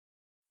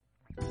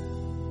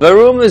The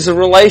room is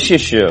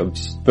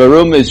relationships. The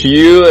room is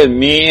you and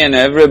me and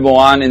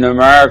everyone in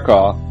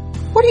America.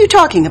 What are you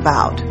talking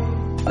about?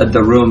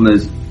 The room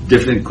is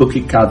different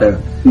cookie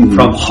cutter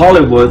from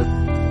Hollywood.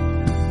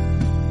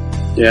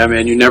 Yeah,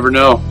 man, you never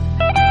know.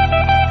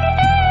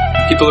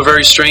 People are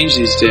very strange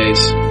these days.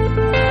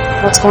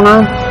 What's going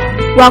on?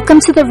 Welcome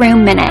to The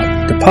Room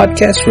Minute. The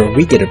podcast where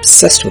we get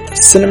obsessed with the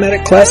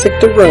cinematic classic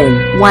The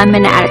Room. 1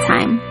 minute at a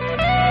time.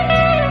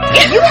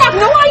 You have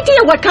no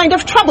idea what kind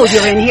of trouble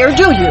you're in here,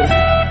 do you?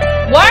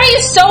 Why are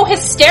you so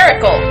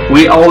hysterical?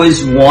 We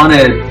always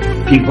wanted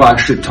people to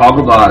actually talk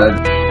about it.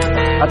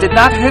 I did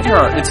not hit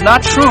her. It's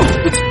not true.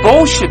 It's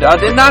bullshit. I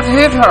did not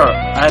hit her.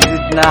 I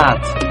did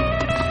not.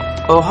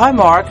 Oh, hi,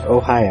 Mark. Oh,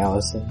 hi,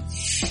 Allison.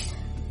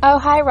 Oh,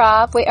 hi,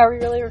 Rob. Wait, are we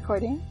really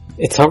recording?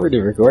 It's already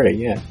recording,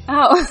 yeah.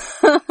 Oh.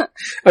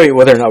 I mean,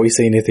 whether or not we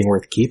say anything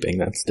worth keeping,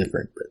 that's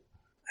different, but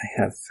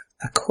I have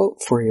a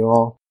quote for you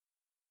all.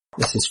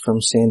 This is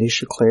from Sandy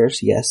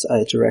Chaclair's Yes,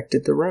 I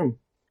Directed the Room.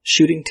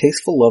 Shooting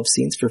tasteful love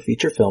scenes for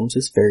feature films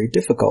is very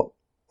difficult.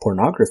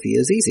 Pornography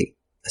is easy.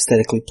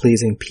 Aesthetically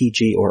pleasing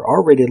PG or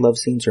R-rated love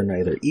scenes are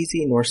neither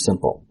easy nor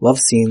simple. Love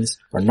scenes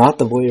are not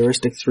the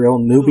voyeuristic thrill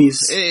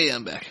newbies... Hey,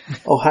 I'm back.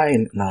 Oh, hi,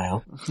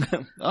 Niall.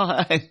 Oh,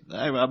 hi.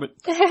 Hi, Robert.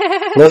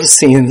 Love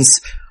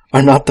scenes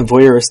are not the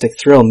voyeuristic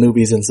thrill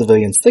newbies and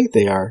civilians think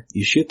they are.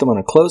 You shoot them on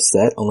a closed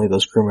set, only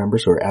those crew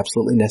members who are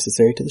absolutely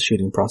necessary to the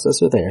shooting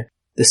process are there.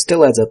 This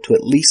still adds up to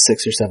at least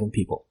 6 or 7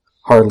 people.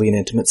 Hardly an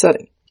intimate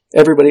setting.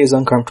 Everybody is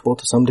uncomfortable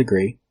to some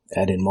degree.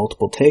 Add in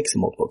multiple takes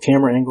and multiple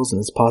camera angles and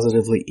it's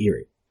positively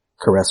eerie.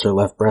 Caress her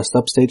left breast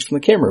upstage from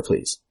the camera,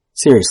 please.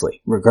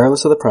 Seriously,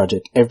 regardless of the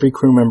project, every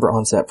crew member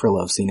on set for a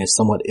love scene is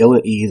somewhat ill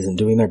at ease and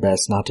doing their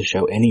best not to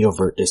show any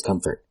overt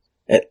discomfort.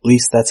 At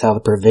least that's how the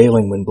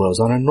prevailing wind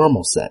blows on a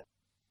normal set.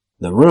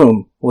 The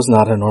Room was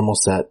not a normal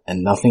set,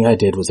 and nothing I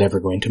did was ever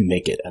going to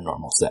make it a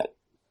normal set.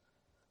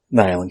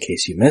 Niall, in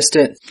case you missed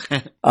it,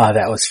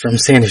 that was from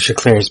Sandy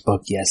Chaclair's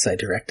book, Yes, I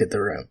Directed the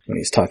Room, when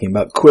he's talking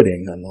about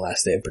quitting on the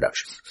last day of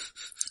production.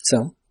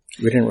 So,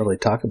 we didn't really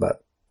talk about,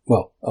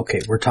 well, okay,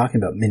 we're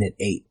talking about minute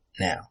 8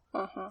 now.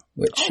 Uh-huh.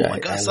 Which oh my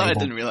gosh, I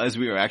didn't realize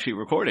we were actually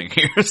recording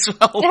here as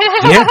well.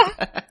 Yeah.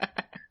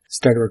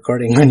 Started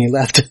recording when you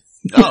left.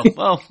 Oh,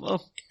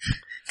 well.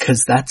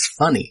 Cause that's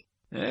funny.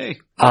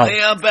 Hey,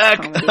 I'm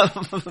back.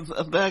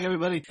 I'm back,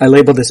 everybody. I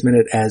labeled this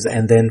minute as,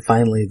 and then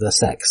finally the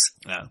sex.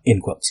 Yeah.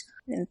 In quotes.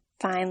 And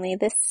finally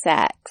the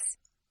sex.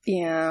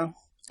 Yeah.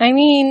 I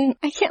mean,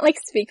 I can't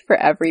speak for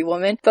every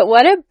woman, but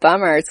what a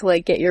bummer to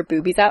get your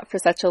boobies out for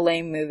such a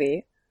lame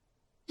movie.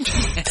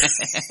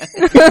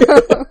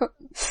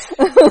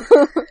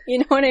 You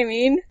know what I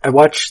mean? I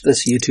watched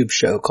this YouTube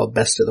show called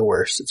Best of the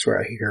Worst. It's where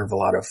I hear of a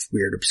lot of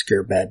weird,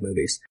 obscure, bad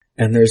movies.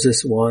 And there's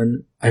this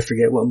one, I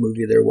forget what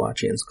movie they're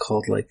watching. It's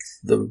called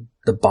the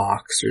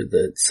Box or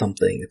the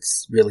something.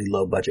 It's really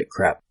low budget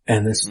crap.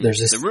 And there's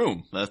this... The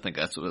Room. I think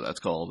that's what that's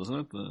called, isn't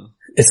it?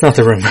 It's not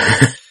The Room.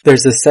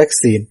 There's this sex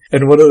scene.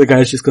 And one of the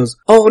guys just goes,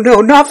 "Oh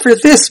no, not for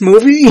this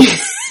movie!"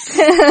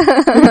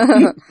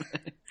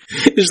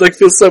 He just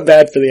feels so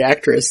bad for the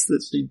actress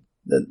that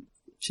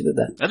she did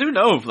that. I do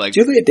know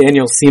Julia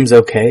Daniels seems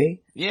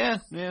okay. Yeah.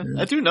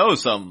 I do know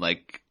some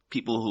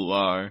people who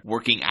are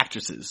working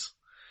actresses.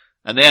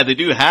 And yeah, they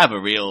do have a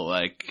real,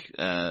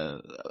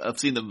 I've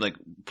seen them,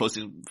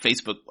 posting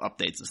Facebook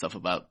updates and stuff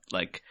about,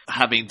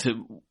 having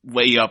to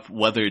weigh up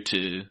whether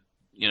to,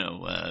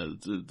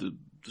 to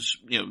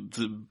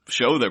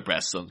show their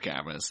breasts on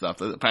camera and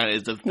stuff. Apparently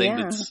it's a thing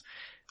that's,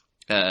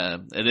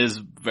 it is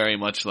very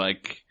much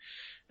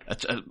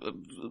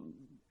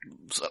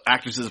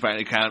actresses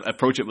apparently can't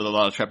approach it with a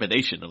lot of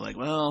trepidation. They're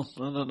well,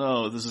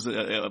 no, this is,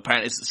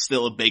 apparently it's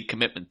still a big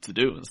commitment to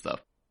do and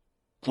stuff.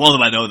 One of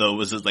them I know though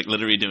was just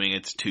literally doing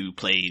it to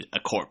play a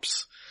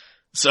corpse.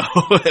 So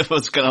it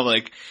was kind of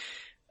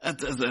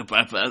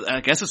I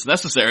guess it's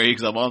necessary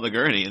because I'm on the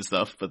gurney and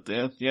stuff, but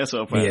yeah,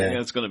 so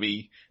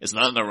apparently it's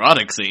not an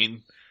erotic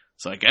scene.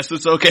 So I guess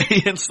it's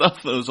okay and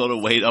stuff. It was sort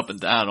of weighed up and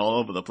down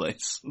all over the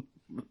place.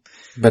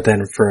 But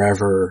then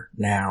forever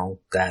now,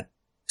 that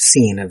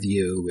scene of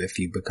you, if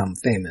you become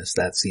famous,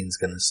 that scene's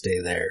gonna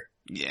stay there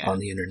on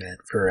the internet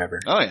forever.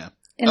 Oh yeah.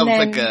 And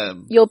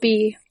then you'll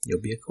be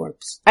a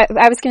corpse.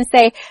 I was going to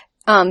say,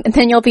 and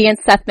then you'll be in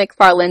Seth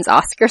MacFarlane's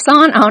Oscar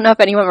song. I don't know if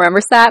anyone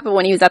remembers that, but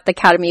when he was at the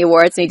Academy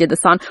Awards and he did the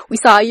song, "We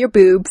saw your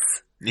boobs."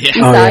 Yeah.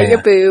 We saw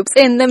your boobs.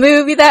 In the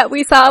movie that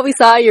we saw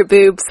your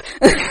boobs.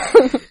 We saw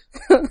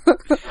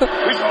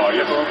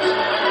your boobs.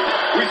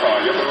 We saw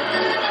your boobs.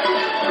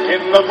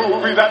 In the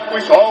movie that we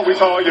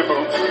saw your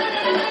boobs.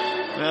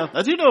 Yeah,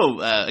 I do know,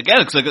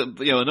 again, because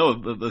I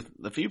know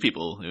a few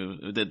people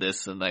who did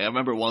this, and I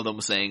remember one of them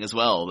was saying as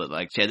well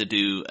that she had to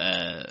do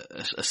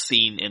a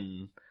scene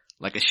in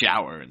a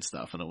shower and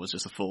stuff, and it was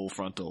just a full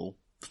frontal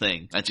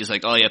thing. And she's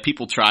oh yeah,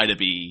 people try to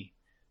be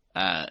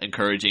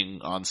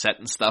encouraging on set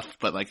and stuff,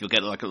 but you'll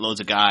get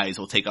loads of guys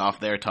will take off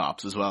their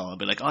tops as well and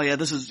be oh yeah,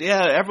 this is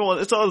everyone,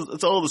 it's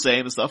all the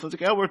same and stuff. It's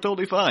yeah, we're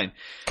totally fine.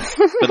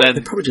 But then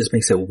it probably just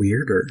makes it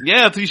weirder.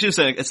 Yeah, she's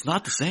saying it's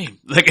not the same.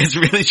 It's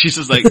really, she's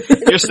just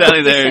you're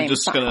standing there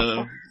just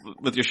gonna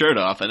with your shirt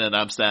off, and then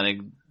I'm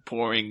standing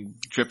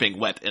dripping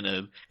wet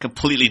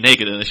completely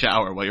naked in a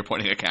shower while you're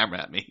pointing a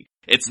camera at me.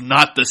 It's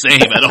not the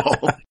same at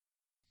all.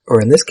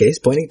 Or in this case,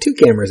 pointing 2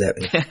 cameras at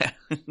me.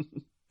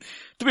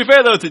 To be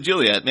fair though to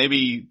Juliet,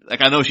 maybe,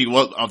 like I know she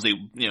was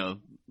obviously,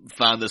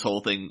 found this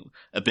whole thing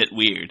a bit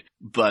weird,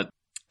 but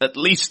at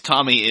least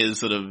Tommy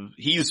is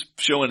he's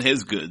showing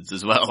his goods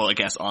as well, I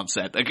guess, on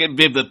set. Again,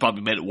 maybe that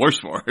probably made it worse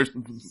for her,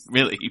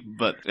 really,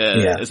 but,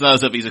 it's not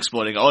as if he's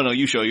exploiting, oh no,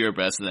 you show your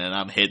breasts and then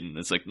I'm hidden.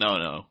 It's like,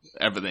 no,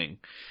 everything.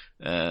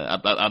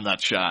 I'm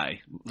not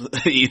shy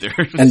either.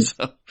 And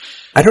so.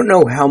 I don't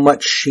know how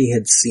much she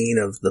had seen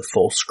of the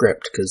full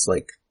script, cause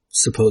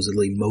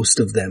supposedly most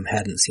of them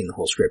hadn't seen the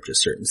whole script,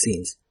 just certain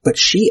scenes. But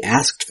she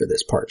asked for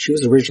this part. She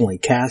was originally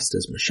cast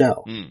as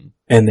Michelle.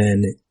 And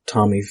then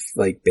Tommy,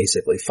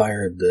 basically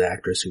fired the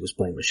actress who was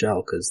playing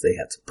Michelle because they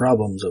had some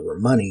problems over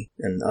money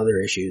and other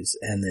issues.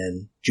 And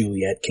then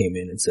Juliet came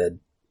in and said,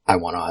 I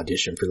want to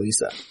audition for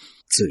Lisa.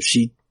 So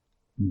she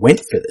went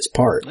for this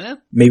part. Yeah.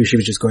 Maybe she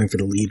was just going for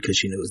the lead because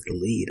she knows the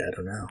lead. I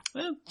don't know.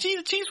 Well,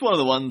 she's one of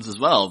the ones as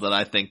well that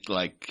I think,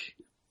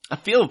 I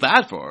feel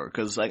bad for her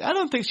because, I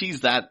don't think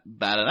she's that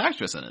bad an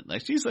actress in it.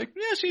 She's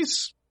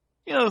she's,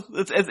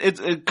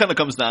 it kind of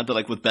comes down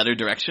to, with better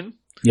direction.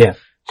 Yeah.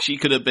 She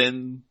could have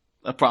been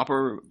a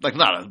proper,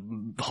 not a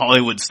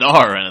Hollywood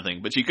star or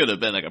anything, but she could have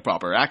been, a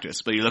proper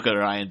actress. But you look at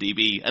her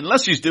IMDb,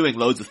 unless she's doing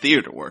loads of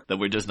theater work that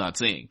we're just not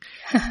seeing.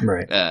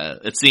 Right.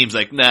 It seems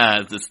like,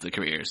 the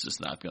career is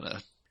just not gonna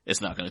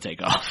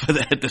take off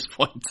at this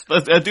point.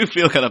 But I do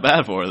feel kind of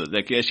bad for her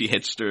that, she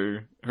hitched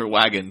her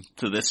wagon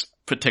to this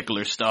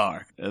particular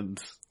star.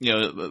 And,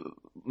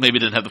 maybe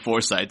didn't have the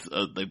foresight.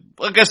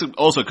 I guess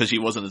also because she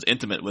wasn't as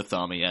intimate with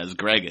Tommy as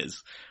Greg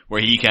is, where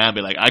he can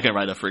be I can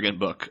write a friggin'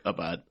 book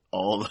about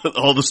all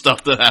the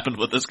stuff that happened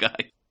with this guy.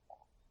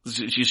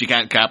 She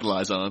can't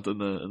capitalize on it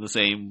in the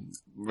same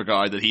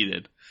regard that he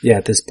did. Yeah,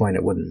 at this point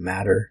it wouldn't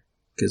matter,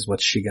 because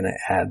what's she gonna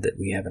add that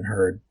we haven't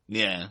heard?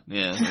 Yeah,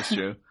 that's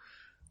true.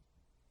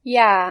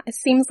 Yeah, it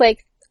seems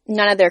like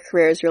none of their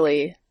careers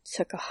really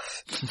took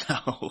off.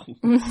 No.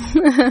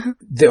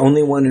 The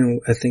only one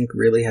who I think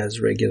really has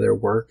regular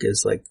work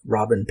is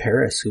Robin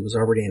Paris, who was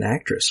already an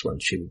actress when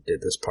she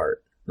did this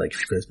part,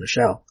 as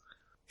Michelle.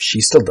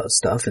 She still does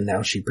stuff, and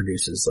now she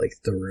produces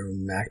The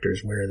Room,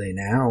 Actors, Where Are They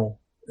Now?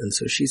 And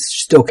so she's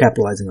still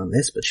capitalizing on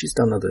this, but she's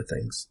done other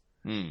things.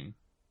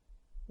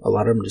 A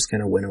lot of them just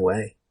kind of went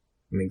away.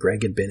 I mean,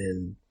 Greg had been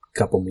in a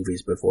couple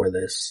movies before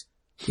this.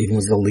 He even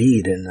was the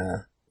lead in,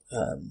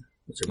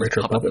 was it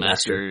Retro Puppet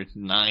Master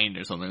 9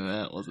 or something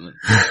like that, wasn't it?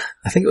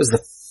 I think it was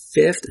the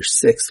 5th or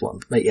 6th one,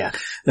 but yeah,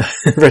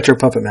 Retro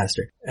Puppet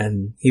Master.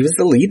 And he was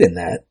the lead in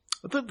that,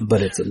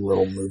 but it's a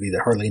little movie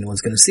that hardly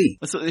anyone's gonna see.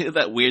 That's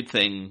that weird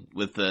thing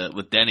with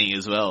Denny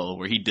as well,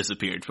 where he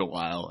disappeared for a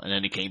while, and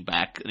then he came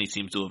back, and he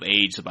seems to have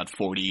aged about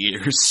 40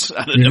 years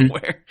out of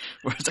nowhere,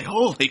 where it's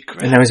holy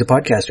crap. And now he's a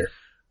podcaster.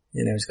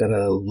 He's got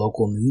a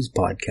local news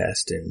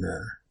podcast in,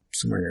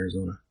 somewhere in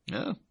Arizona.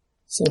 Yeah.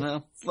 So,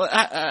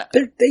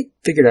 they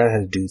figured out how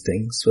to do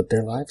things with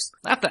their lives.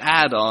 I have to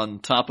add on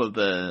top of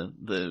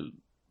the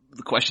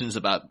questions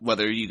about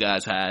whether you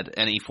guys had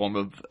any form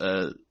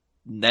of,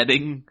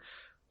 netting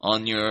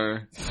on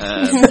your,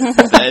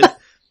 bed.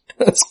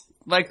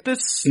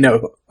 This.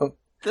 No.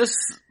 This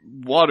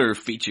water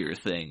feature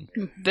thing.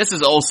 This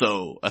is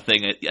also a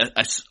thing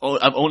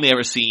I've only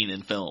ever seen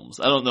in films.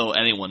 I don't know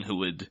anyone who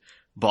would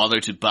bother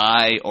to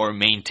buy or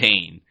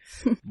maintain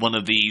one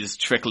of these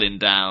trickling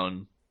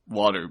down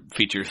water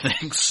feature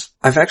things.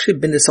 I've actually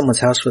been to someone's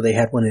house where they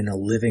had one in a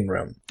living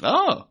room.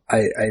 Oh.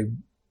 I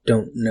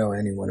don't know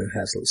anyone who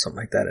has something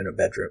like that in a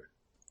bedroom.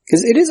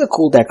 Because it is a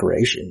cool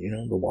decoration,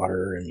 the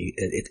water, and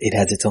it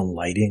has its own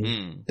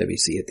lighting that we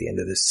see at the end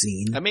of the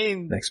scene. I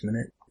mean, next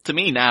minute. To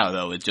me now,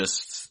 though,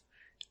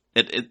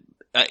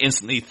 I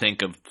instantly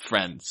think of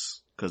Friends.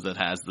 Because it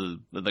has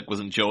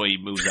when Joey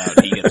moves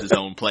out, he gets his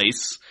own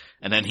place,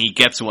 and then he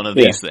gets one of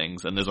these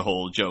things, and there's a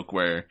whole joke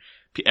where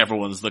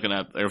everyone's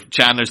or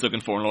Chandler's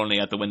looking forlornly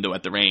at the window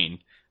at the rain,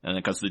 and then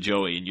it cuts to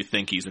Joey, and you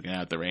think he's looking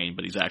at the rain,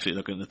 but he's actually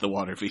looking at the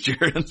water feature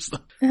and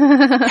stuff.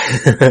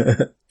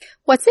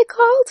 What's it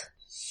called?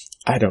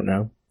 I don't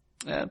know.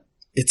 Yeah.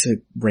 It's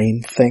a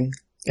rain thing.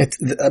 It's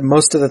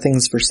most of the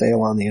things for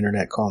sale on the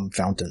internet call them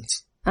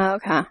fountains. Oh,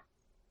 okay.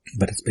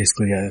 But it's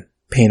basically a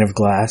pane of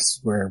glass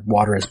where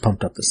water is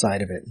pumped up the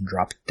side of it and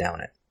dropped down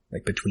it,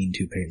 between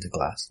two panes of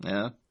glass.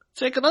 Yeah.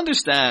 So I can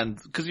understand,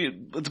 because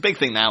it's a big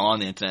thing now on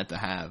the internet to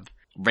have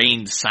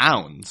rain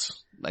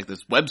sounds.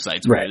 There's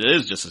websites where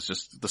it's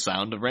just the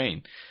sound of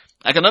rain.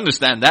 I can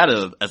understand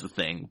that as a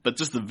thing, but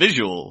just the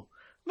visual,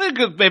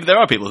 maybe there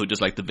are people who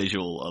just like the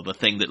visual of a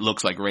thing that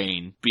looks like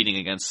rain beating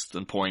against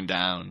and pouring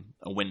down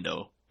a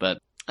window. But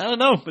I don't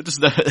know.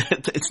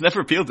 It's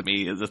never appealed to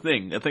me as a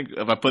thing. I think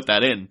if I put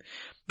that in,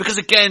 because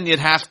again, you'd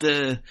have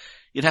to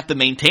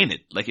maintain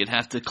it. You'd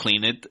have to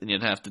clean it, and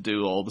you'd have to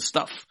do all the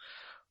stuff.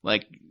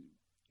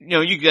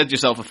 You get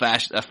yourself a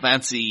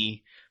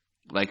fancy,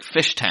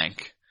 fish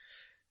tank.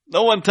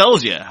 no one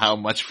tells you how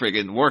much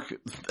friggin' work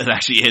it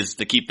actually is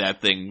to keep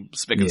that thing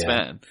spick and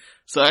span.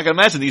 So I can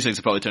imagine these things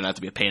will probably turn out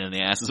to be a pain in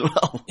the ass as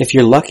well. If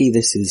you're lucky,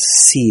 this is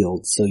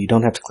sealed, so you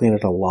don't have to clean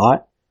it a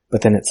lot,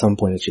 but then at some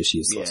point it's just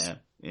useless.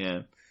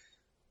 Yeah.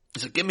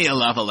 So give me a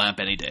lava lamp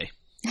any day.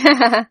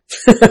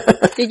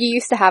 Did you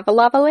used to have a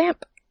lava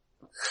lamp?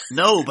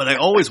 No, but I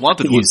always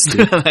wanted one.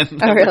 I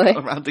never really?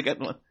 got around to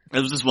getting one.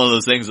 It was just one of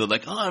those things that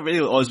like, I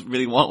always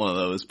really want one of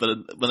those. But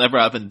whenever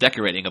I've been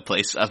decorating a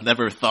place, I've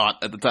never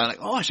thought at the time,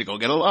 like, I should go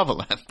get a lava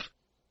lamp.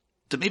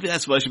 So maybe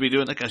that's what I should be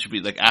doing. Like, I should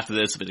be like, after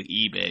this, a bit of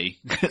eBay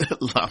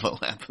lava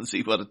lamp and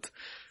see what it.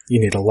 You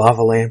need a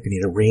lava lamp. You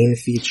need a rain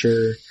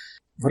feature.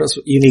 What else?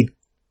 You need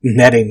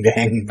netting to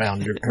hang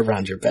around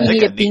your bed. You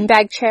need a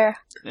beanbag chair.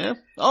 Yeah.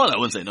 Oh, I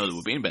wouldn't say no to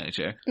a beanbag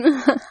chair.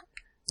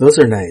 Those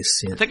are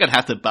nice. Yeah. I think I'd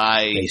have to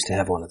buy. I used to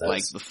have one of those.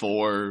 Like the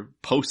 4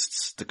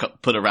 posts to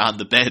put around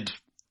the bed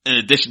in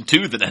addition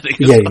to the netting.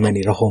 Yeah, you might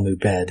need a whole new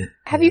bed.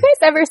 Have you guys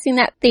ever seen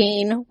that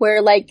thing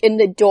where like in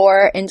the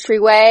door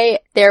entryway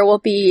there will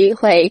be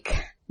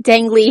like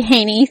dangly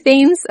hangy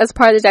things as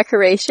part of the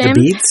decoration? The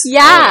beads?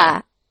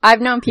 Yeah.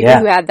 I've known people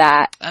who had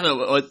that. I don't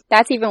know.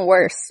 That's even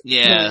worse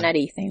than the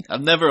nutty thing.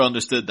 I've never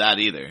understood that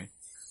either.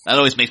 That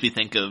always makes me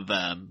think of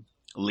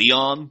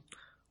Leon,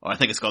 or I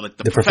think it's called like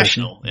the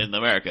Professional in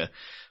America.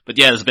 But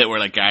yeah, there's a bit where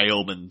like Gary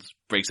Oldman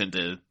breaks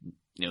into,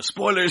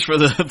 spoilers for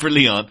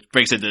Leon,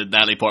 breaks into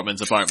Natalie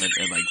Portman's apartment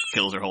and like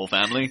kills her whole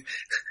family.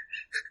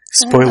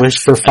 Spoilers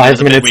for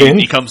 5 minutes in.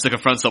 He comes to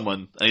confront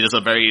someone and he does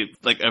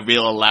a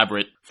real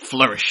elaborate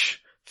flourish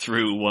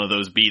through one of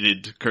those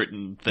beaded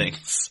curtain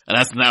things. And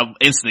that's now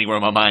instantly where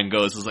my mind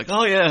goes. It's like,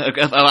 oh yeah,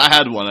 if I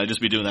had one, I'd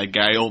just be doing that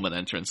Gary Oldman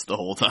entrance the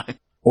whole time.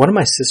 One of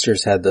my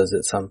sisters had those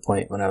at some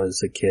point when I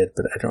was a kid,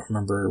 but I don't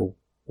remember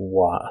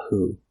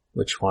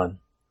which one.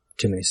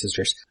 Too many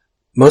sisters.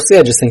 Mostly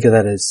I just think of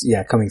that as,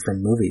 coming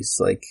from movies,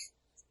 like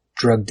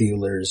drug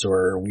dealers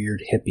or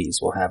weird hippies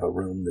will have a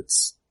room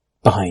that's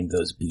behind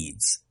those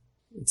beads.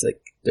 It's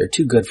like, they're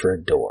too good for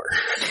a door.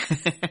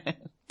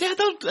 Yeah,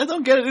 I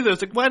don't get it either.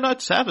 It's like, why not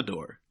just have a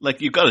door?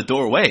 Like, you've got a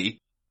doorway.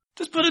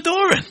 Just put a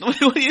door in.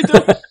 What are you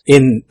doing?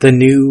 In the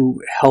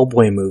new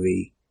Hellboy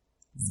movie,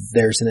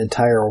 there's an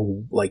entire,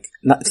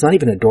 it's not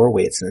even a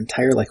doorway, it's an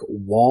entire,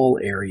 wall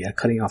area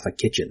cutting off a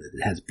kitchen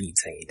that has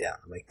beads hanging down.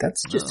 I'm like,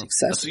 that's just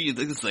excessive. So you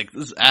think it's like,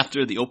 this is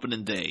after the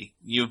opening day.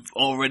 You've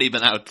already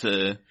been out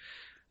to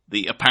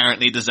the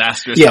apparently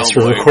disastrous Yes, Hellboy.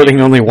 we're recording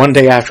only one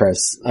day after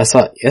us. I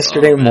saw it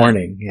yesterday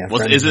morning. Yeah.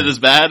 Is it as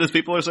bad as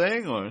people are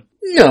saying, or?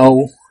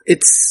 No,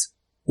 it's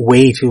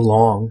way too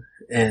long.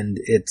 And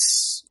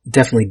it's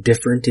definitely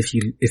different if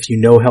you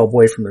know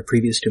Hellboy from the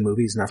previous 2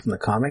 movies, not from the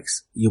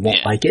comics. You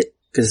won't like it.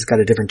 Because it's got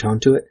a different tone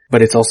to it,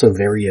 but it's also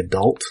very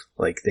adult.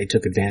 Like, they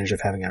took advantage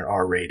of having an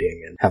R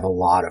rating and have a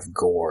lot of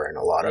gore and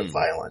a lot of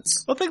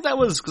violence. Well, I think that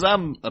was because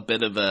I'm a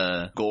bit of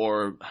a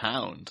gore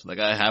hound. Like,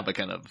 I have a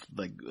kind of,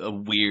 a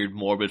weird,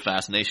 morbid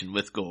fascination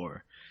with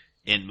gore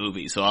in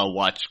movies, so I'll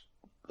watch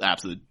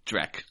absolute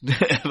dreck.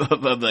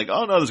 I'm like,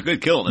 oh no, there's a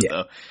good kill in it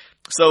though.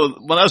 So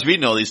when I was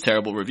reading all these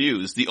terrible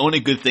reviews, the only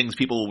good things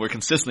people were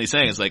consistently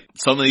saying is like,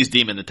 some of these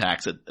demon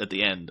attacks at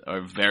the end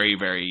are very,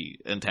 very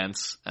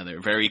intense and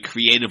they're very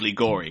creatively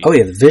gory. Oh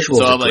yeah, the visuals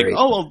So are I'm like, great.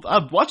 oh well,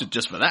 I'll watch it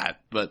just for that,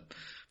 but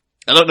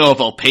I don't know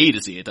if I'll pay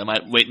to see it. I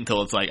might wait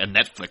until it's like a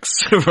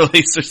Netflix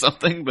release or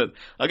something, but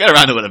I'll get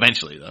around to it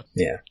eventually though.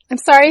 Yeah. I'm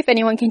sorry if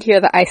anyone can hear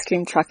the ice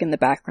cream truck in the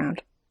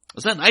background.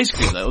 Was that an ice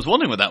cream? I was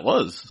wondering what that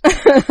was.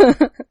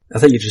 I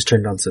thought you just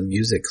turned on some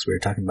music because we were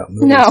talking about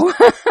movies. No.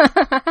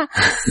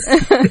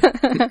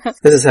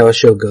 This is how a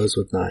show goes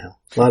with Niall.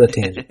 A lot of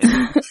tangents.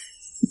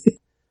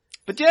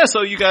 But yeah,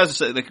 so you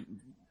guys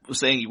were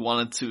saying you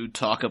wanted to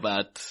talk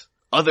about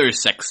other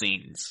sex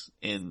scenes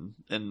in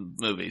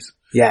movies.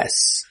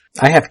 Yes.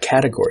 I have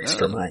categories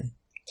for mine.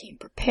 Came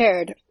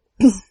prepared.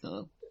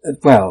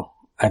 Well,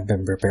 I've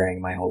been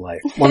preparing my whole life.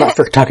 Well, not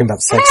for talking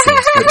about sex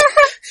scenes,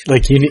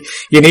 but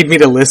you need me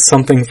to list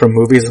something from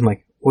movies. I'm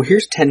like, well,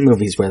 here's 10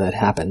 movies where that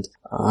happened.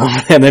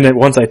 And then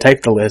once I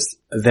type the list,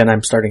 then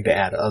I'm starting to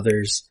add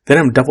others. Then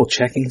I'm double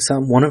checking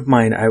some. One of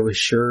mine, I was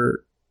sure,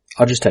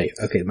 I'll just tell you.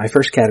 Okay, my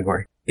first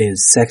category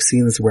is sex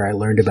scenes where I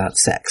learned about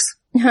sex.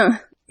 Huh.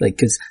 Like,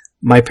 cause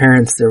my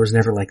parents, there was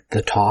never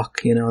the talk,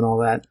 and all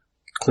that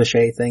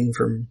cliche thing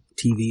from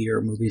TV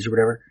or movies or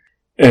whatever.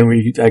 And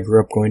I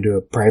grew up going to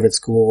a private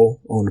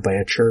school owned by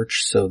a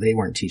church, so they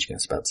weren't teaching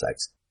us about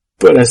sex.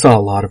 But I saw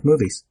a lot of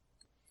movies.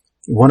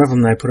 One of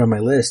them that I put on my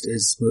list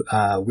is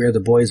Where the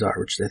Boys Are,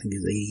 which I think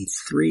is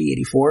 83,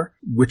 84,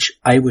 which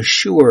I was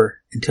sure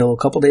until a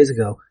couple days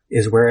ago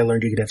is where I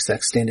learned you could have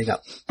sex standing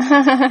up.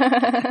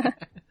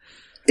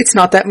 It's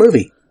not that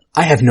movie.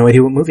 I have no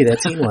idea what movie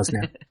that scene was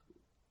now.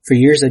 For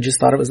years I just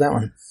thought it was that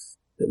one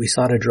that we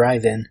saw at a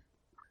drive-in.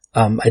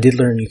 I did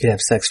learn you could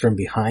have sex from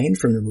behind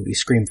from the movie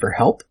Scream for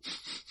Help.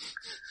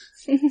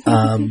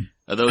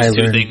 Are those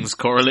two things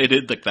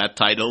correlated, like that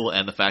title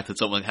and the fact that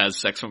someone has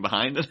sex from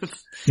behind it?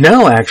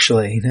 No,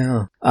 actually,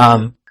 no.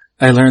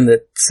 I learned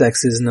that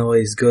sex isn't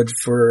always good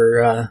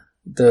for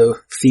the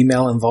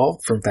female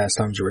involved from Fast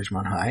Times at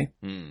Ridgemont High.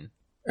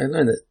 I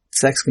learned that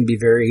sex can be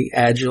very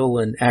agile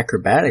and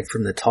acrobatic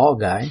from the tall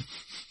guy.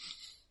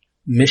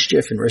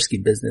 Mischief and risky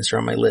business are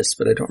on my list,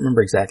 but I don't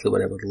remember exactly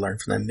what I would learn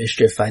from that.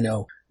 Mischief, I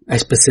know I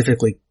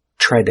specifically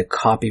tried to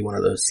copy one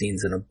of those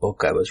scenes in a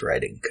book I was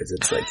writing, because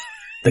it's like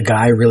the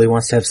guy really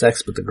wants to have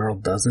sex, but the girl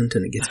doesn't,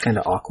 and it gets kind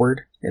of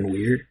awkward and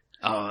weird.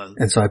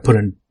 And so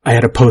I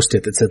had a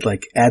post-it that said,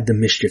 like, add the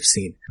mischief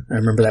scene. I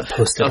remember that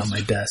post-it on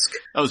my desk.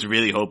 I was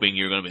really hoping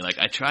you were going to be like,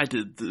 I tried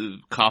to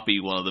copy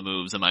one of the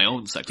moves in my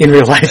own sex. In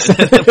real life.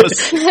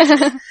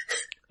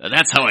 And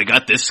that's how I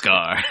got this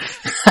scar.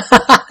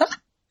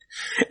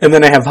 And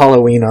then I have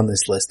Halloween on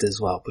this list as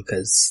well,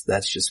 because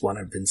that's just one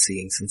I've been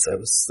seeing since I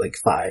was like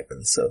 5.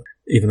 And so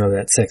even though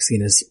that sex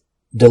scene is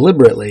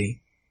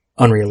deliberately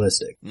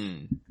unrealistic,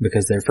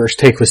 because their first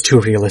take was too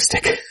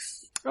realistic.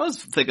 I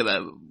was thinking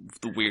that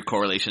the weird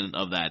correlation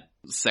of that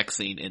sex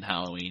scene in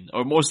Halloween,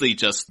 or mostly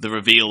just the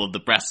reveal of the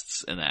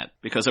breasts in that,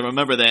 because I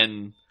remember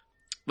then,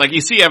 like,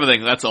 you see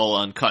everything that's all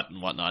uncut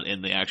and whatnot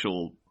in the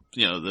actual,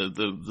 you know,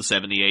 the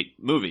 78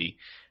 movie.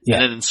 Yeah.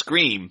 And then in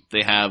Scream,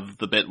 they have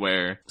the bit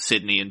where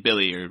Sidney and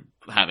Billy are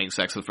having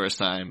sex for the first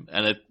time,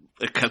 and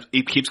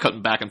it keeps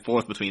cutting back and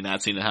forth between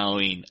that scene in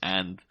Halloween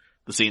and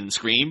the scene in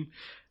Scream.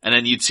 And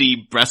then you'd see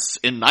breasts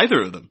in neither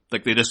of them.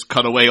 Like, they just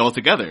cut away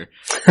altogether.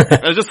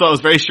 I just thought it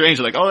was very strange.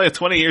 Like,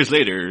 20 years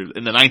later,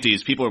 in the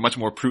 90s, people were much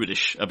more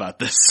prudish about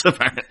this,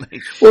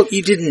 apparently. Well,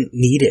 you didn't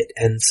need it.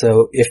 And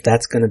so if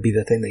that's going to be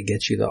the thing that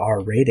gets you the R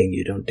rating,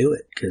 you don't do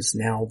it. Because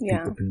now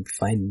people can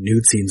find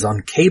nude scenes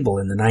on cable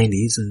in the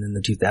 90s and in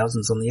the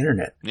 2000s on the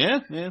internet.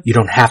 Yeah. You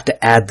don't have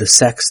to add the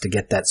sex to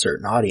get that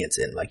certain audience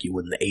in like you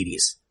would in the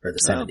 80s or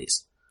the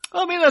 70s.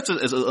 Well, I mean, that's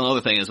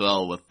another thing as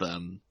well with,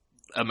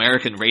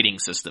 American rating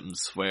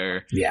systems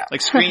where,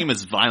 like, Scream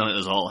is violent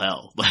as all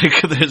hell.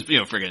 Like, there's,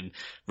 friggin'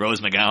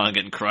 Rose McGowan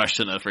getting crushed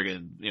in a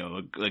friggin',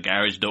 a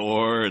garage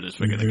door. There's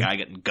friggin' a guy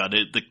getting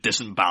gutted, like,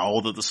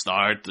 disemboweled at the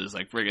start. There's,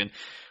 like, friggin'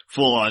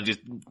 full on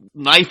just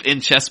knife in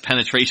chest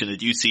penetration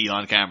that you see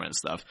on camera and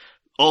stuff.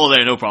 All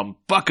there, no problem.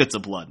 Buckets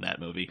of blood in that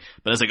movie.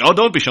 But it's like,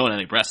 don't be showing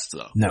any breasts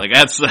though. No. Like,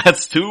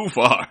 that's too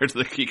far.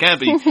 Like, you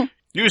can't be,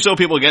 you show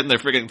people getting their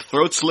friggin'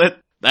 throat slit.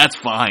 That's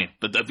fine,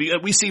 but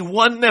we see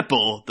one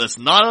nipple that's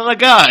not on a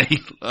guy.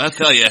 I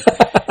tell you,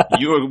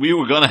 we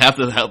were gonna have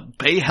to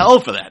pay hell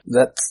for that.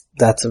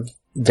 That's a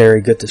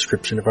very good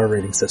description of our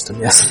rating system,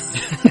 yes.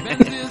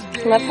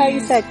 Love how you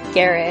said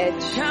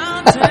garage.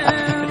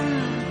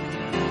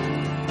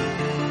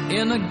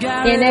 In a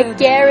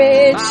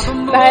garage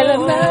by the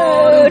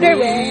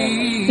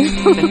motorway.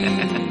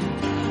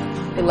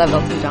 I love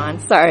Elton John.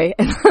 Sorry.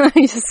 I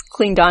just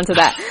clinged on to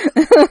that.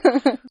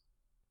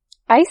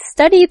 I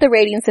studied the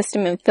rating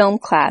system in film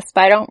class,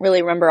 but I don't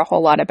really remember a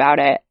whole lot about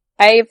it.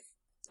 I've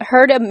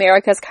heard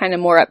America's kind of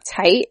more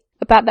uptight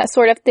about that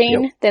sort of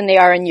thing than they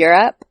are in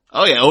Europe.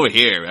 Oh yeah, over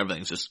here,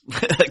 everything's just,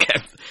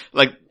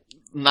 like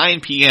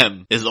 9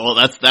 p.m. is all,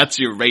 that's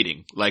your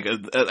rating. Like,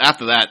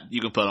 after that, you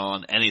can put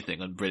on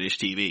anything on British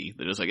TV.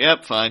 They're just like,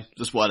 yep, fine,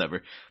 just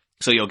whatever.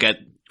 So you'll get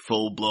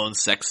full-blown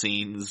sex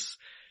scenes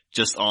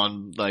just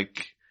on,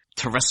 like,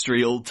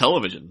 terrestrial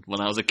television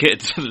when I was a kid.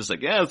 Just like,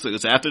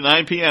 it's after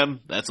 9 p.m.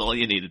 That's all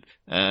you needed.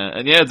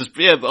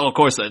 Of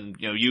course, and,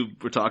 you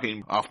were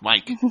talking off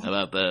mic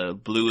about the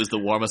blue is the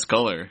warmest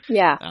color.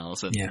 Yeah.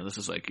 Allison. Yeah. And this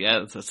is like,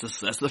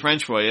 that's the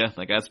French for you.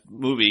 Like, that's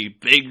movie,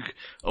 big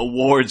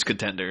awards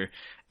contender.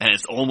 And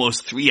it's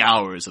almost 3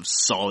 hours of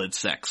solid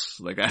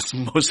sex. Like, that's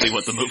mostly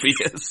what the movie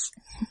is.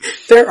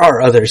 There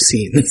are other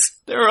scenes.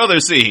 There are other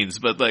scenes,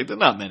 but, like, they're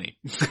not many.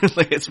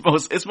 Like, it's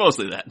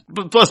mostly that.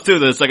 But plus, too,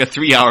 that it's like a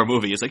 3-hour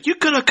movie. It's like, you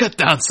could have cut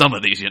down some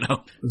of these,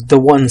 The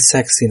one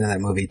sex scene in that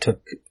movie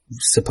took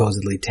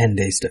supposedly 10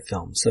 days to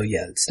film. So,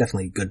 yeah, it's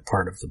definitely a good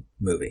part of the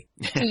movie.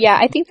 Yeah,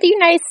 I think the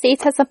United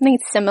States has something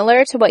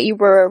similar to what you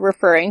were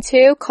referring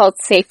to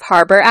called Safe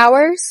Harbor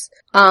Hours,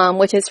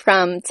 which is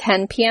from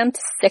 10 p.m.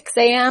 to 6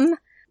 a.m.,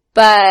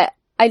 but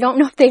I don't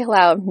know if they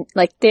allow,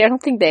 I don't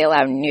think they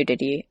allow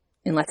nudity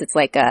unless it's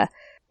like a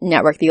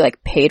network that you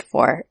paid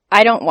for.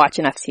 I don't watch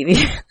enough TV.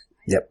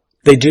 Yep.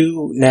 They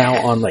do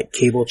now on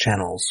cable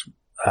channels,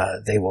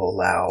 they will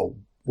allow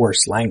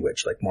worse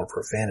language, more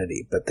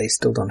profanity, but they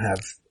still don't have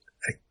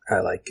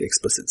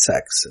explicit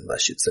sex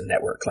unless it's a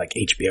network like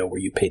HBO where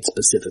you paid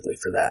specifically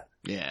for that.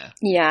 Yeah.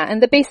 Yeah, and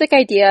the basic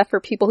idea for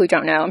people who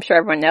don't know, I'm sure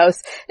everyone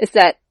knows, is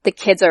that the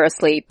kids are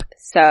asleep,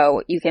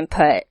 so you can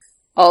put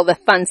all the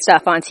fun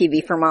stuff on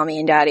TV for mommy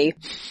and daddy.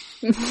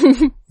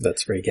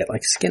 That's where you get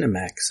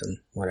Skinamax and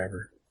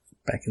whatever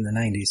back in the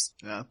 90s.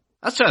 Yeah.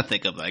 I was trying to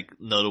think of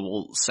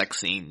notable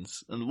sex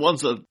scenes, and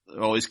ones that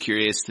are always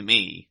curious to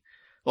me.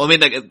 Well, I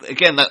mean,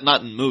 again,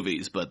 not in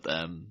movies, but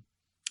I don't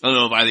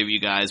know if either of you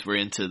guys were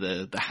into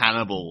the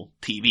Hannibal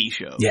TV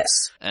show.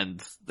 Yes.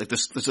 And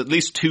there's at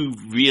least 2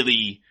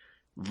 really,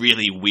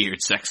 really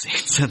weird sex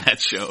scenes in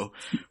that show,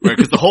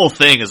 because the whole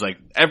thing is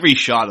every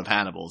shot of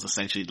Hannibal is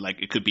essentially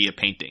it could be a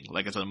painting.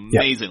 It's an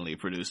amazingly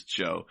produced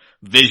show,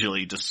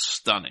 visually just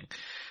stunning.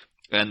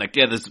 And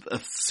there's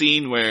a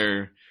scene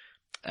where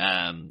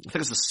I think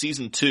it's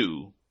season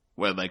 2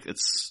 where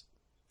it's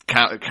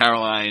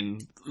Caroline,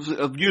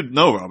 you'd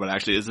know Robert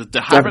actually, is it de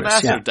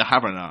Habermas or de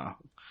Habernas?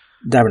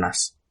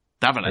 Davernus.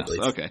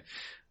 Davernus, okay.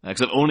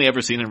 Because I've only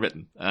ever seen it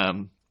written.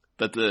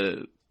 But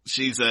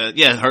she's,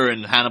 her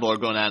and Hannibal are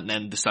going out and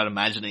then they start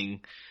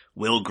imagining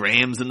Will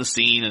Graham's in the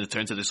scene and it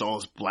turns out there's all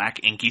this black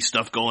inky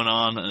stuff going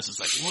on and it's just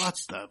like, what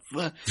the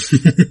fuck?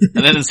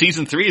 And then in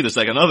season 3 there's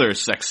like another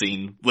sex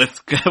scene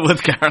with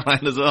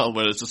Caroline as well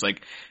where it's just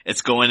like,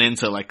 it's going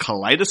into like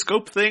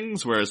kaleidoscope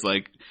things where it's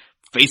like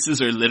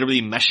faces are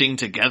literally meshing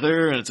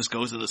together and it just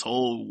goes into this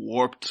whole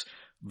warped,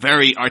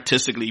 very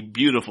artistically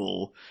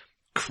beautiful,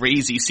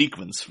 crazy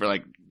sequence for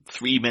like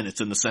 3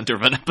 minutes in the center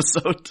of an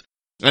episode.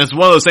 And it's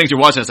one of those things you're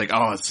watching, it's like,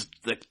 oh, it's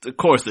like, of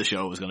course the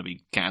show is going to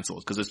be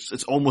cancelled because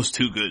it's almost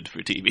too good for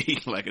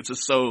TV. Like it's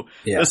just so,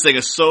 this thing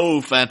is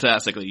so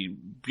fantastically,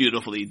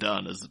 beautifully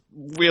done. It's a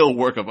real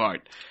work of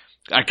art.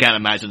 I can't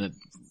imagine it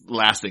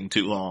lasting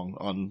too long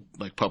on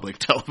like public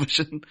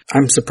television.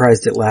 I'm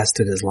surprised it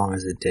lasted as long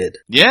as it did.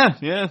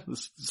 Yeah.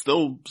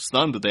 Still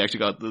stunned that they actually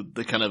got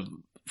the kind of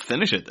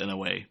finish it in a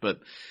way, but,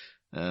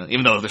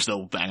 even though they're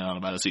still banging on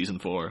about a season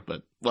 4,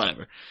 but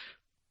whatever.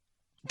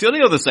 The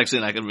only other sex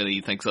scene I can really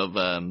think of,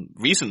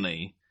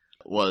 recently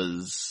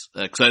was,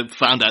 cause I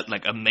found out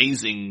like a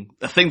thing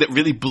that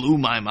really blew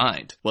my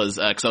mind was,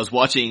 cause I was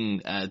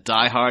watching,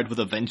 Die Hard with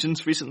a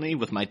Vengeance recently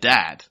with my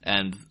dad.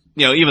 And,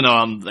 you know, even though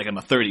I'm in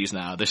my 30s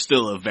now, there's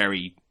still a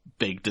very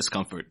big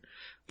discomfort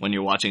when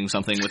you're watching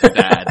something with your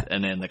dad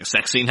and then like a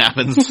sex scene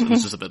happens. It's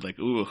just a bit like,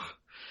 ooh.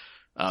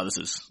 This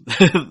is,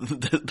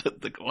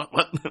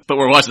 what? But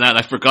we're watching that and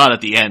I forgot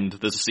at the end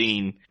the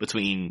scene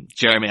between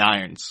Jeremy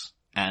Irons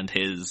and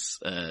his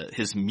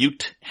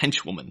mute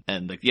henchwoman.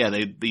 And like,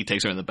 he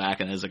takes her in the back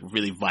and is like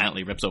really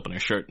violently rips open her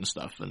shirt and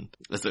stuff. And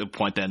at the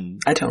point then.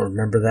 I don't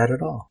remember that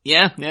at all.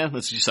 Yeah.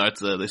 They start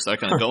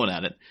kind of going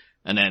at it.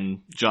 And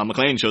then John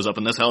McClane shows up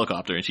in this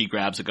helicopter and she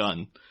grabs a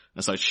gun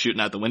and starts shooting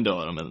out the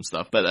window at him and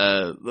stuff. But,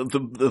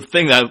 the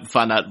thing that I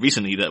found out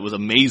recently that was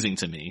amazing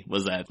to me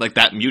was that, like,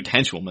 that mute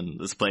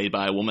henchwoman is played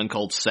by a woman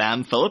called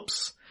Sam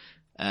Phillips.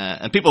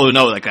 And people who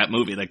know, like, that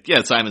movie, like,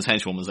 Simon's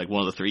henchwoman is, like,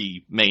 one of the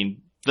 3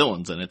 main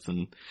villains in it.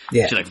 And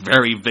she, like,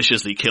 very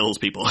viciously kills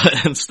people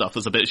and stuff.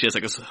 She has,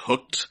 like, this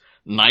hooked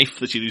knife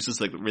that she uses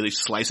to, like, really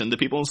slice into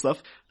people and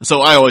stuff. And so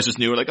I always just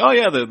knew her, like, oh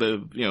yeah,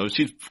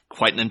 she's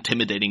quite an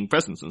intimidating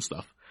presence and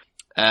stuff.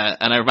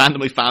 And I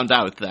randomly found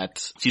out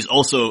that she's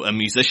also a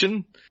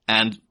musician,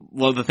 and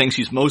one of the things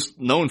she's most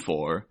known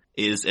for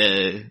is,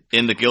 in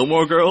the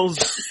Gilmore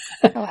Girls.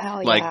 Oh,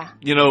 hell like, yeah.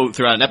 you know,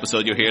 throughout an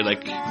episode you'll hear,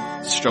 like,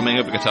 strumming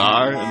of a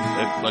guitar,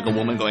 and like a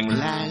woman going, la,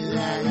 la,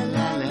 la,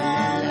 la, la,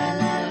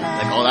 la,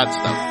 like all that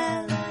stuff.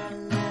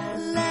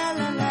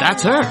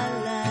 That's her.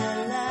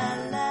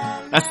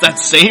 That's that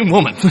same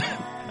woman.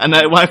 And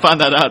when I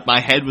found that out, my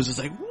head was just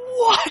like,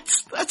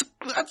 what? That's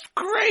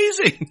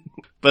crazy.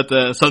 But,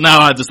 so now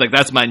I just like,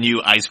 that's my new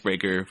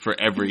icebreaker for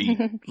every,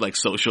 like,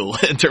 social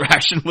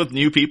interaction with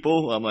new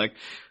people. I'm like,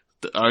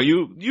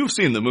 you've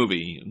seen the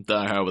movie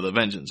Die Hard with a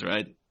Vengeance,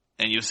 right?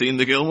 And you've seen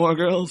the Gilmore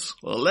Girls?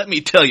 Well, let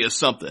me tell you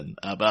something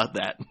about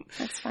that.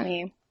 That's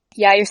funny.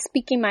 Yeah, you're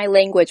speaking my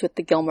language with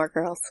the Gilmore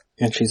Girls.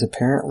 And she's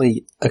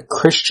apparently a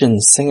Christian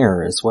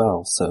singer as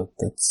well, so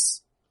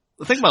that's...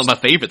 The thing about my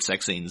favorite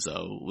sex scenes,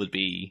 though, would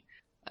be,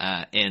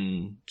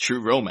 in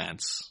True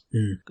Romance.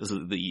 Because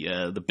of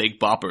the Big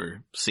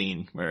Bopper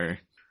scene where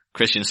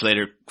Christian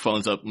Slater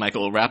phones up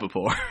Michael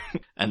Rappaport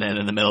and then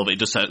in the middle of it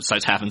just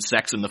starts having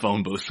sex in the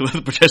phone booth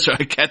with Patricia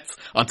Arquette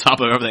on top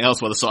of everything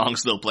else while the song's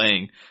still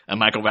playing and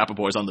Michael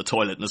Rappaport's on the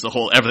toilet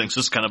and everything's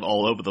just kind of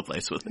all over the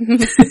place with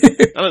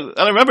it. And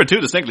I remember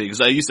too distinctly because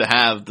I used to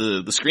have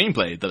the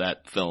screenplay to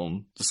that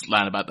film just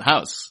lying about the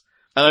house.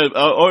 And I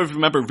always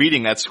remember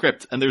reading that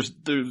script, and there's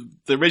the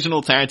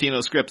original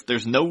Tarantino script,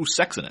 there's no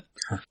sex in it.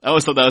 I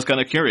always thought that was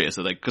kind of curious,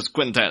 like, cause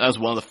Quentin Tarantino, that was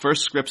one of the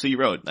first scripts he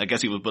wrote. I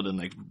guess he was put in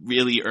like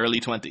really early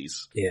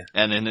 20s. Yeah.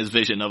 And in his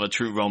vision of a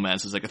true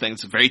romance, it's like a thing,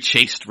 it's a very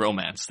chaste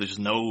romance. There's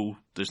no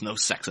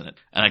sex in it.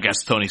 And I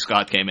guess Tony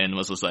Scott came in and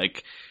was just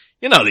like,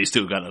 you know, these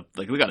two we gotta,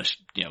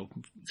 you know,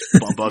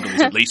 bump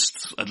uglies at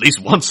least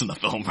once in the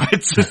film,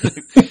 right?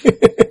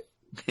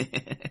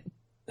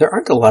 There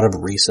aren't a lot of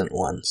recent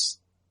ones.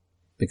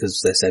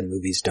 Because as I said,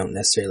 movies don't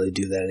necessarily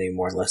do that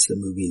anymore unless the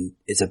movie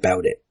is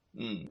about it.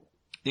 You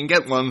can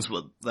get ones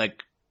with,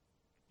 like,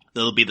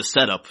 that'll be the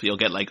setup. You'll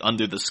get, like,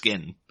 Under the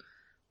Skin,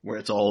 where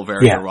it's all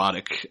very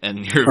erotic,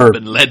 and you've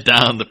been led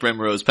down the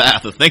primrose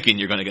path of thinking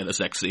you're gonna get a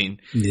sex scene,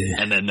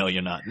 and then no,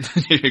 you're not.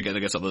 You're gonna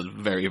get something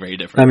very, very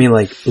different. I mean,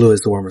 like, Blue is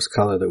the Warmest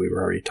Color that we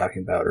were already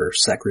talking about, or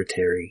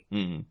Secretary,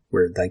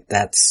 where, like,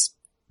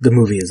 the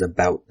movie is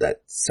about that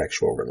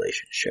sexual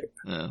relationship.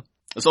 Yeah.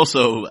 There's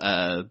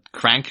also,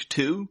 Crank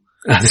 2.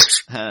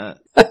 Has a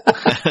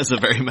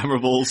very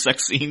memorable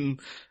sex scene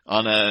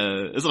on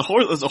is it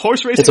a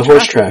horse racing? It's a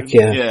horse track,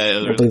 yeah.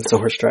 Yeah, I believe it's a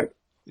horse track.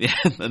 Yeah,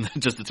 and then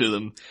just the two of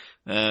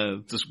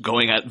them, just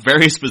going at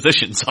various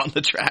positions on the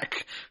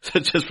track,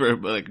 just for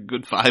like a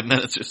good 5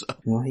 minutes or so.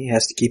 Well, he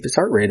has to keep his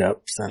heart rate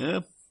up, so. Yeah.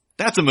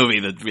 That's a movie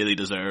that really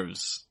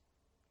deserves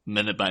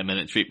minute by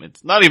minute treatment.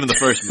 Not even the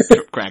first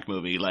Crank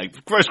movie. Like,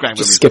 the first Crank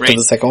movie is skip great. to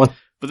the second one.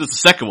 But it's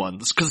the second one.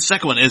 Because the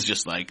second one is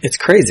just like... It's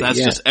crazy, That's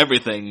yeah. just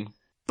everything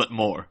but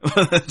more.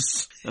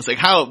 It's like,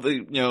 how,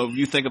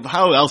 you think of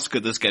how else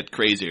could this get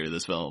crazier,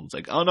 this film? It's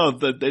like, oh no,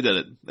 they did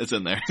it. It's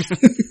in there.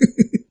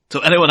 So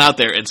anyone out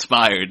there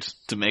inspired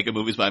to make a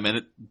Movies by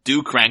Minute,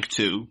 do Crank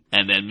 2,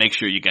 and then make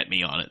sure you get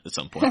me on it at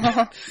some point.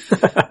 Now,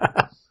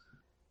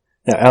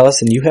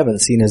 Allison, you haven't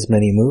seen as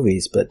many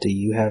movies, but do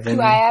you have any?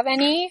 Do I have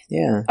any?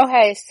 Yeah.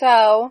 Okay,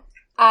 so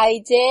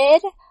I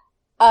did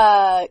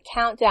a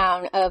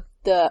countdown of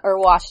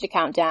watched a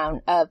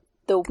countdown of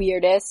the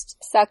weirdest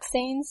sex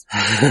scenes.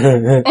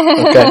 Okay.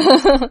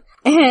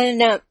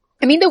 And,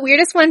 I mean, the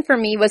weirdest one for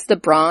me was the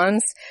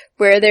Bronze,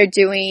 where they're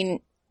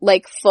doing,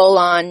 like,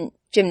 full-on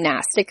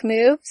gymnastic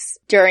moves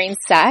during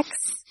sex.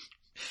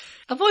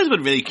 I've always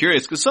been really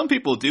curious, because some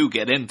people do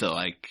get into,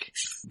 like,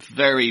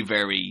 very,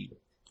 very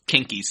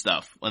kinky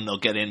stuff when they'll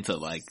get into,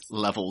 like,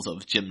 levels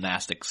of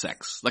gymnastic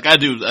sex. Like, I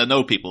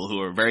know people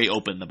who are very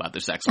open about their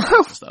sex lives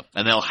and stuff,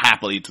 and they'll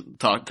happily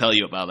tell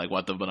you about, like,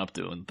 what they've been up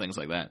to and things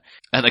like that.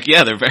 And, like,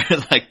 yeah, they're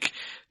very, like,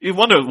 you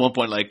wonder at one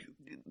point, like,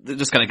 they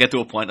just kind of get to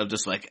a point of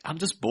just like, I'm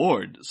just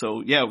bored.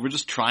 So yeah, we're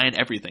just trying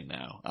everything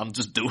now. I'm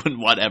just doing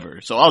whatever.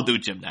 So I'll do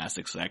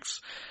gymnastic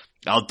sex.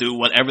 I'll do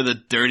whatever the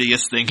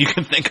dirtiest thing you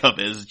can think of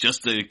is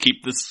just to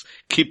keep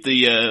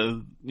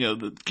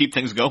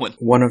things going.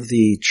 One of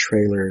the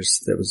trailers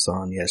that was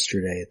on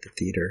yesterday at the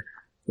theater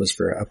was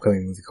for an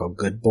upcoming movie called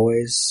Good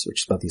Boys,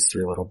 which is about these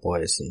 3 little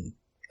boys, and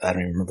I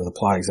don't even remember the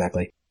plot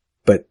exactly,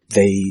 but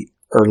they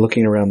are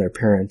looking around their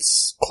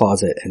parents'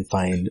 closet and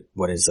find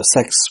what is a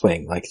sex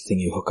swing, like a thing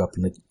you hook up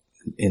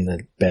in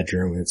the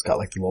bedroom, and it's got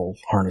like the little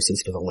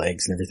harnesses for the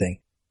legs and everything.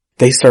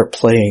 They start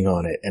playing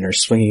on it and are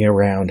swinging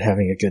around,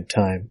 having a good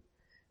time.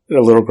 And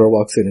a little girl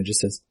walks in and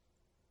just says,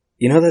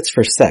 "You know that's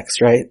for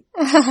sex, right?"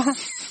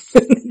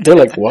 They're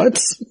like,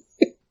 "What?"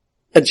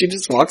 And she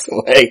just walks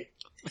away.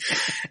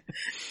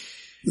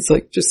 It's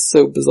like just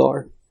so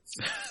bizarre.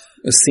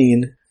 A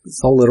scene.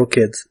 It's all little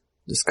kids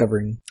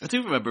discovering. I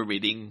do remember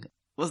reading,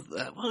 what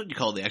did you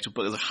call the actual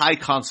book? It was a High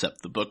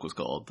Concept, the book was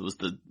called. It was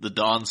the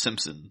Don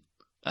Simpson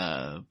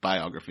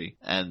biography,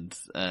 and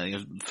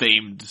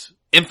famed,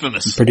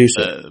 infamous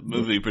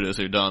movie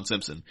producer Don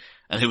Simpson.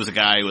 And he was a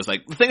guy who was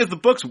like, the thing is, the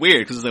book's weird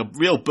because it's a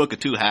real book of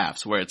 2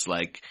 halves, where it's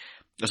like,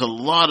 there's a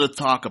lot of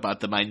talk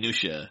about the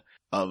minutia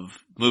of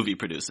movie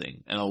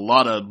producing and a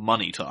lot of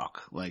money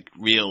talk, like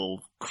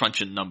real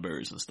crunching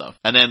numbers and stuff.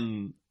 And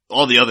then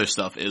all the other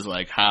stuff is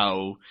like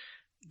how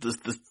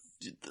the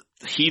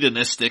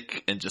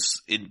hedonistic and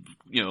just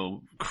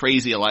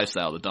crazy a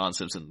lifestyle that Don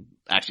Simpson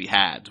actually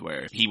had,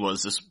 where he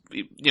was this,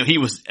 he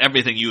was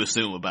everything you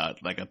assume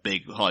about like a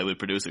big Hollywood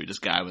producer. This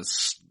guy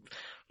was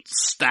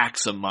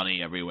stacks of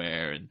money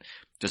everywhere and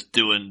just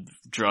doing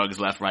drugs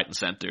left, right, and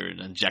center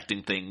and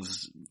injecting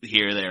things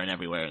here, there, and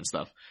everywhere and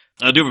stuff.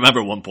 And I do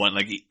remember at one point,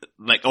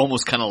 like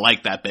almost kind of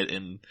like that bit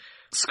in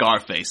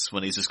Scarface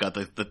when he's just got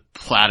the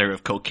platter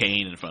of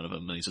cocaine in front of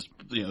him and he's just,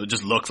 it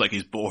just looks like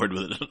he's bored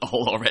with it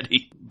all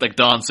already. Like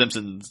Don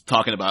Simpson's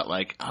talking about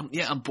like,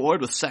 I'm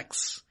bored with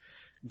sex.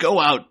 Go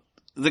out,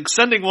 like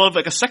sending one of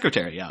like a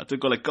secretary out to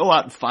go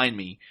out and find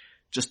me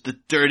just the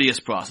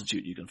dirtiest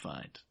prostitute you can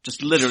find.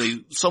 Just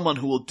literally someone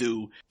who will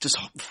do just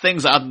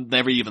things I've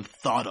never even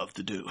thought of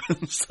to do.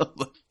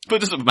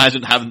 But just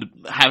imagine having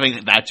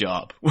that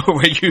job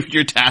where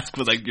you're tasked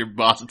with like your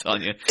boss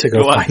telling you to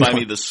go out and find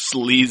me the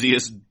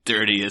sleaziest,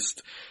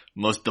 dirtiest,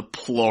 most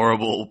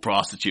deplorable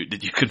prostitute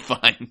that you could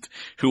find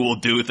who will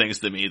do things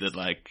to me that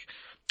like,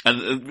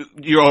 and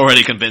you're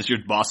already convinced your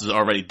boss has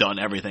already done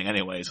everything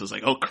anyway, so it's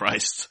like, oh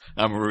Christ,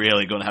 I'm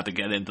really going to have to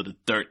get into the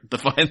dirt to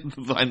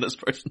find this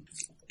person.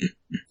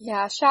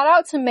 Yeah, shout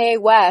out to Mae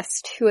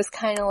West, who was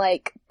kind of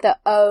like the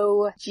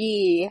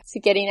OG to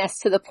getting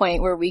us to the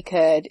point where we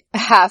could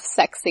have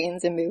sex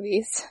scenes in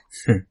movies.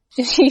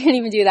 She didn't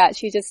even do that.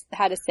 She just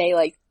had to say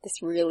like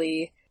this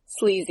really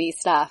sleazy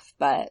stuff,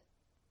 but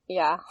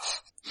yeah.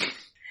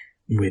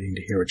 I'm waiting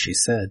to hear what she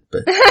said,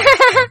 but...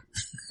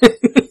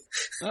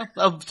 Well,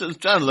 I'm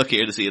just trying to look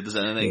here to see if there's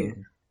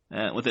anything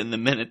within the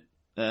minute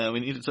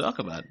we need to talk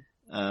about.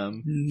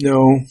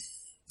 No,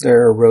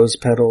 there are rose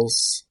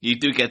petals. You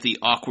do get the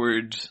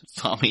awkward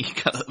Tommy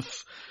kind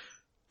of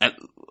at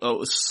a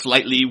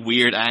slightly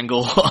weird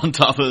angle on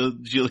top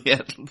of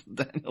Juliette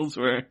Daniels,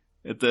 where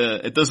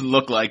it doesn't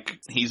look like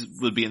he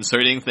would be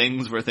inserting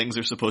things where things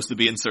are supposed to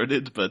be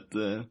inserted, but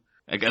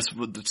I guess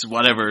it's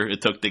whatever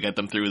it took to get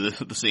them through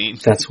the scene.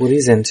 That's what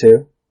he's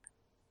into.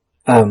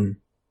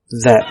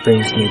 That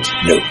brings me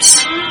to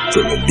notes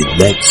from a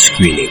midnight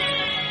screening.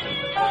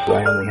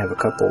 I only have a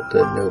couple.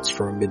 The notes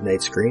from a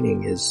midnight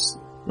screening is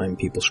when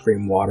people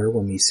scream water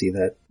when we see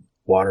that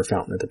water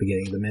fountain at the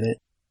beginning of the minute.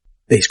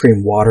 They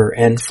scream water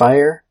and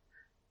fire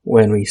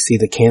when we see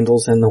the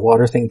candles and the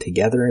water thing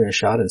together in a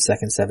shot in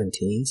second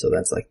 17, so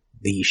that's like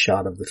the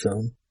shot of the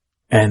film.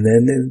 And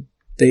then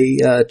they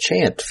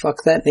chant,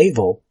 "Fuck that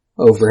navel,"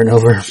 over and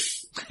over.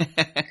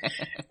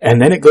 And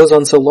then it goes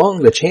on so long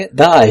the chant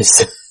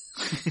dies.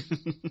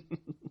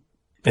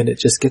 And it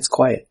just gets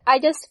quiet. I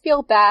just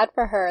feel bad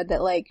for her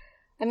that, like,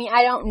 I mean,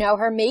 I don't know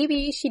her.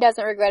 Maybe she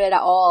doesn't regret it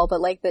at all,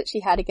 but, like, that she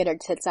had to get her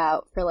tits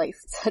out for, like,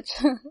 such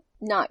a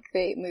not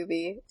great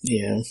movie.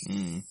 Yeah.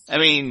 I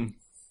mean,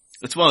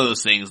 it's one of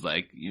those things,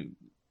 like,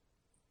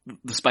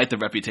 despite the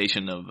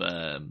reputation of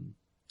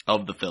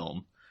the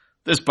film,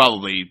 there's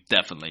probably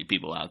definitely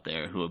people out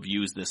there who have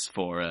used this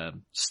for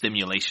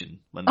stimulation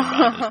when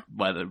they're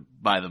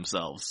by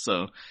themselves.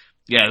 So,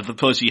 yeah, I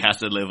suppose she has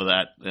to live with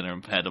that in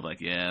her head of,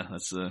 like, yeah,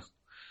 that's an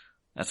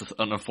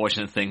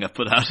unfortunate thing I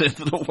put out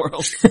into the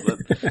world.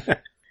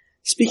 But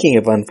Speaking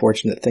of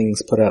unfortunate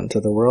things put out into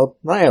the world,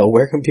 Niall,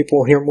 where can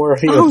people hear more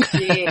of you? Oh,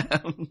 gee.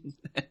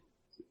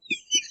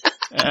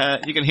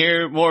 You can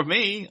hear more of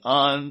me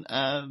on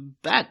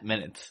Bat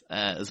Minute,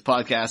 as a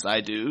podcast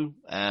I do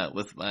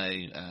with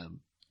my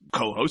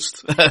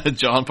co-host,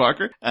 John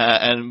Parker,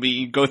 and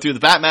we go through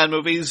the Batman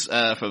movies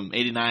from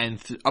 89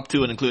 up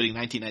to and including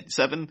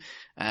 1997,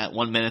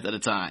 1 minute at a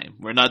time.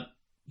 We're not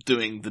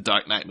doing the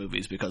Dark Knight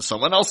movies because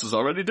someone else is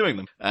already doing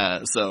them.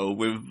 So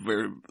we're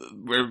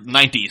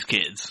 90s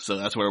kids, so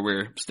that's where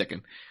we're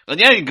sticking. And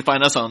yeah, you can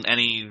find us on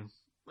any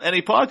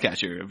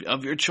podcatcher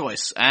of your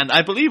choice, and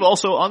I believe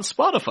also on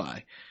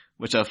Spotify,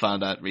 which I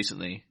found out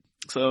recently.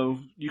 So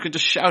you can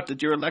just shout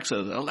at your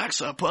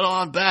Alexa, put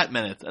on Bat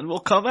Minute, and we'll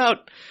come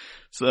out.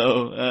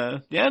 So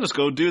yeah, just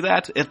go do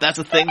that if that's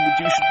a thing that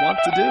you should want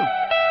to do.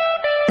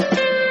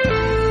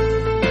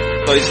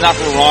 So there's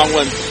nothing wrong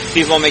when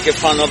people make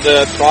fun of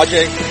the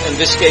project, in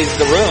this case,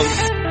 The Room.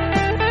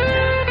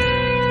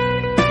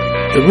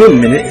 The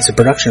Room Minute is a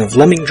production of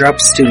Lemming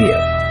Drops Studio.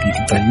 You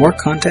can find more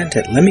content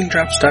at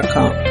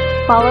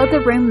lemmingdrops.com. Follow The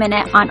Room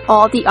Minute on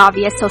all the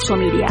obvious social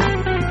media.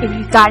 If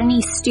you've got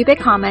any stupid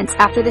comments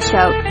after the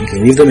show, you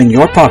can leave them in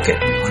your pocket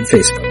on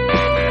Facebook.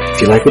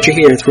 If you like what you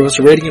hear, throw us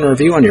a rating and a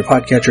review on your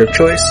podcatcher of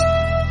choice.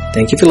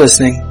 Thank you for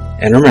listening,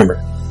 and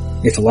remember,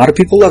 if a lot of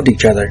people loved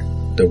each other,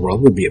 the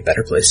world would be a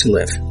better place to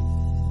live.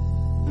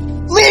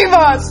 Leave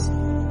us!